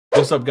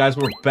What's up, guys?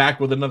 We're back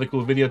with another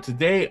cool video.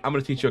 Today I'm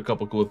going to teach you a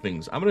couple cool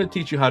things. I'm going to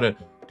teach you how to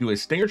do a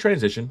Stinger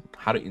transition,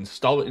 how to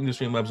install it into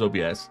StreamLabs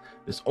OBS.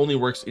 This only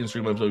works in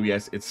StreamLabs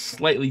OBS. It's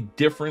slightly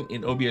different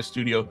in OBS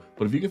Studio,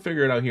 but if you can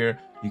figure it out here,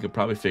 you can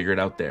probably figure it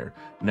out there.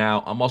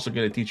 Now I'm also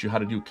going to teach you how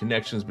to do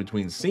connections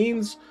between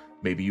scenes.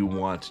 Maybe you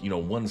want,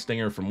 one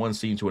stinger from one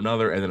scene to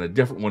another, and then a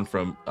different one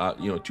from,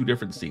 two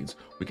different scenes.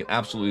 We can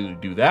absolutely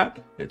do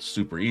that. It's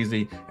super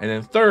easy. And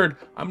then third,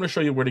 I'm going to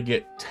show you where to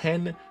get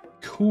 10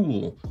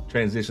 cool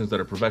transitions that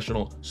are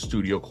professional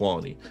studio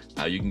quality.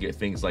 Now you can get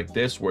things like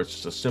this, where it's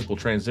just a simple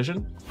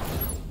transition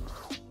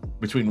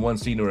between one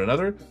scene or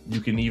another. You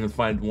can even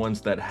find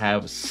ones that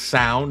have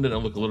sound and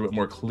look a little bit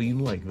more clean,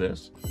 like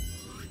this.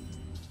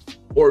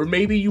 Or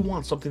maybe you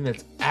want something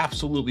that's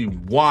absolutely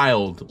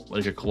wild,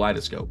 like a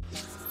kaleidoscope.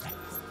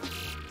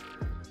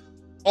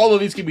 All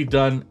of these can be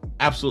done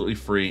absolutely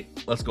free.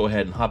 Let's go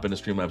ahead and hop into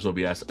StreamLabs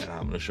OBS, and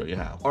I'm going to show you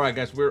how. All right,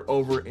 guys, we're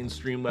over in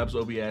StreamLabs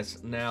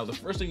OBS. Now, the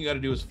first thing you got to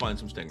do is find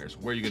some stingers.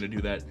 Where are you going to do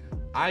that?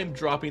 I'm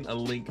dropping a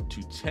link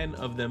to 10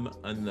 of them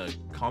in the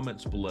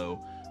comments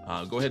below.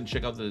 Go ahead and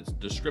check out the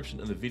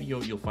description of the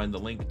video. You'll find the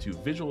link to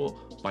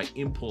Visual by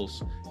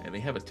Impulse, and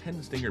they have a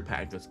 10 stinger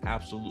pack that's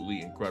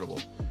absolutely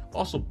incredible.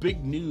 Also,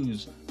 big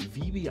news,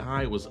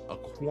 VBI was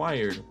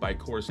acquired by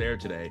Corsair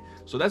today.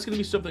 So that's going to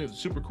be something that's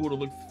super cool to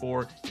look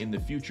for in the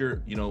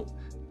future.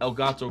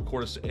 Elgato,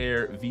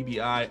 Corsair,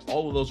 VBI,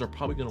 all of those are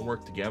probably going to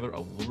work together a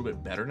little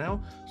bit better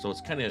now. So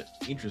it's kind of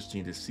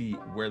interesting to see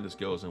where this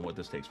goes and what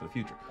this takes for the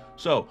future.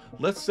 So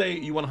let's say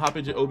you want to hop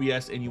into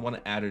OBS and you want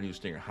to add a new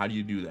stinger. How do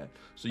you do that?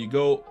 So you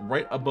go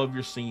right above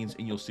your scenes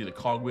and you'll see the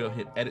cogwheel,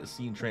 hit edit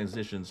scene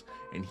transitions,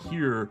 and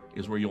here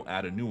is where you'll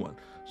add a new one.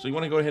 So you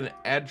want to go ahead and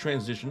add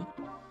transition,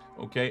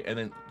 okay, and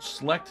then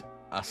select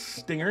a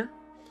stinger,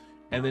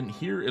 and then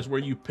here is where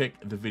you pick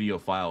the video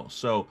file.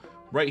 So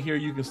right here,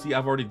 you can see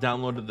I've already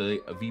downloaded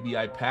the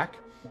VBI pack.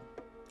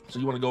 So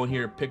you want to go in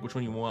here, pick which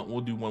one you want.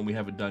 We'll do one we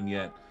haven't done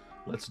yet.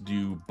 Let's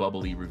do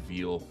bubbly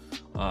reveal.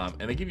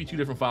 And they give you two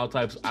different file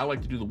types. I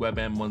like to do the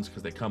WebM ones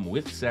because they come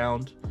with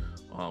sound,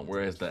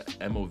 whereas the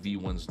MOV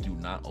ones do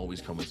not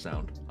always come with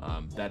sound.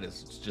 That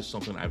is just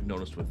something I've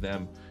noticed with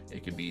them.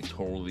 It can be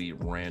totally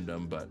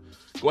random, but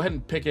go ahead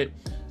and pick it.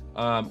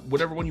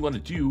 Whatever one you want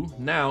to do.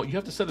 Now you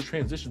have to set a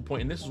transition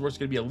point, and this is where it's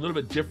going to be a little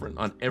bit different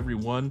on every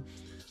one.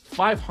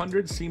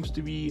 500 seems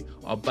to be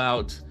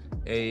about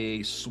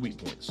a sweet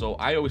point. So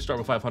I always start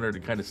with 500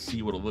 to kind of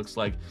see what it looks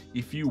like.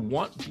 If you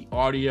want the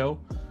audio,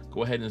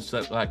 go ahead and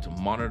select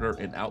monitor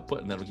and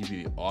output, and that'll give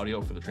you the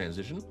audio for the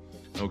transition.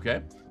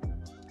 Okay.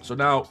 So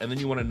now, and then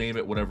you want to name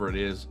it whatever it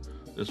is.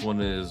 This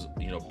one is,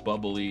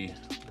 bubbly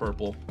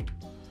purple.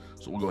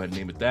 So we'll go ahead and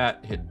name it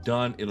that, hit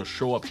done. It'll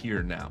show up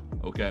here now.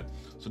 Okay.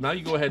 So now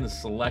you go ahead and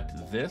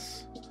select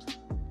this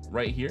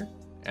right here,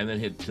 and then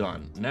hit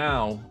done.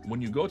 Now, when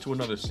you go to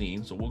another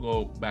scene, so we'll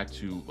go back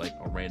to like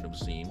a random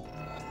scene.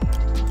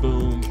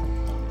 Boom.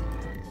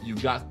 You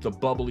got the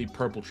bubbly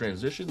purple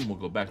transition. We'll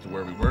go back to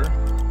where we were.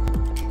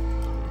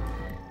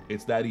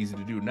 It's that easy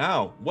to do.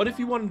 Now, what if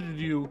you wanted to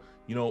do,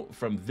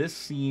 from this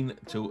scene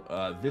to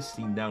this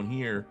scene down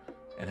here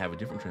and have a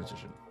different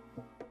transition?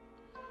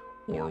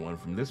 Or one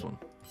from this one.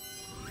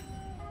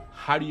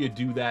 How do you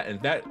do that?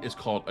 And that is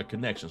called a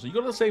connection. So you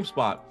go to the same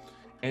spot,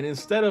 and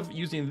instead of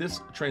using this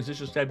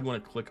transitions tab, you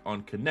want to click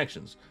on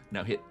connections.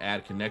 Now hit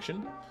add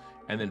connection,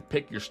 and then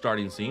pick your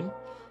starting scene.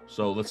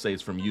 So let's say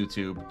it's from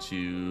YouTube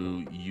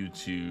to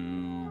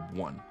YouTube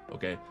 1.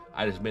 Okay,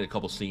 I just made a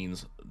couple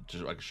scenes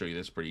just so I can show you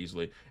this pretty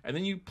easily. And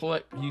then you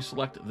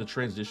select the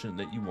transition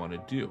that you want to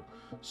do.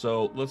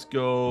 So let's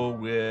go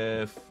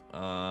with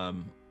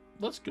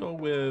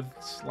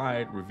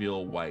slide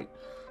reveal white.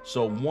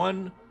 So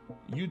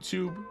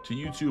YouTube to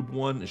YouTube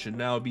 1, it should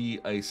now be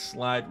a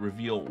slide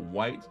reveal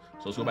white.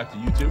 So let's go back to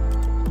YouTube.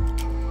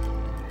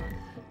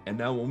 And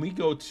now when we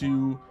go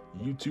to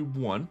YouTube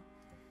 1,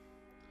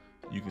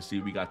 you can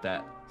see we got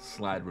that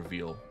slide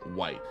reveal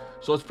white.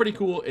 So it's pretty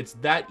cool. It's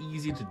that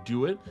easy to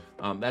do it.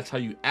 That's how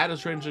you add a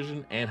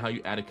transition and how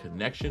you add a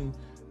connection.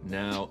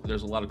 Now,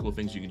 there's a lot of cool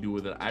things you can do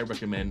with it. I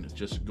recommend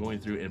just going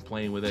through and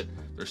playing with it.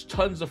 There's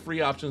tons of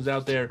free options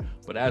out there,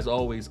 but as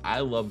always, I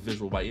love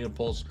Visual by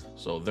Impulse,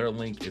 so their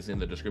link is in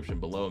the description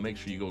below. Make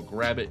sure you go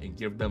grab it and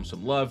give them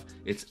some love.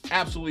 It's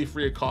absolutely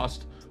free of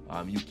cost.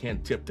 You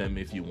can tip them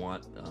if you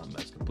want.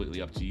 That's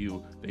completely up to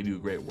you. They do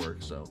great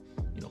work, so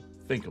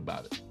think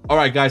about it. All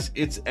right, guys,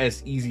 it's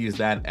as easy as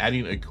that.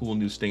 Adding a cool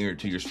new stinger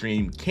to your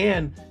stream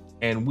can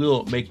and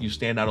will make you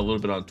stand out a little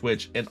bit on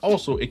Twitch. And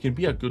also, it can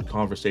be a good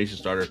conversation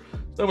starter.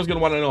 Someone's gonna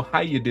wanna know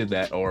how you did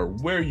that or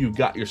where you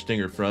got your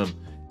stinger from.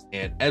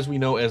 And as we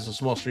know, as a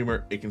small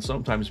streamer, it can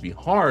sometimes be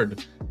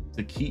hard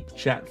to keep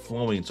chat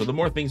flowing. So the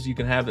more things you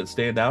can have that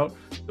stand out,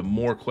 the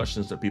more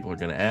questions that people are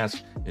gonna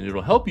ask, and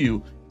it'll help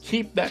you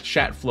keep that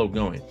chat flow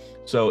going.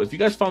 So if you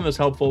guys found this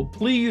helpful,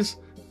 please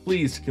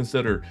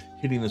consider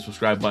hitting the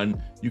subscribe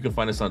button. You can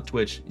find us on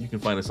Twitch, you can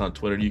find us on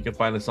Twitter, you can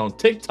find us on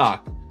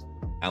TikTok,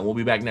 and we'll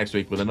be back next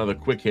week with another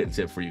quick hit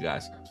tip for you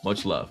guys.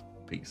 Much love.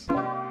 Peace.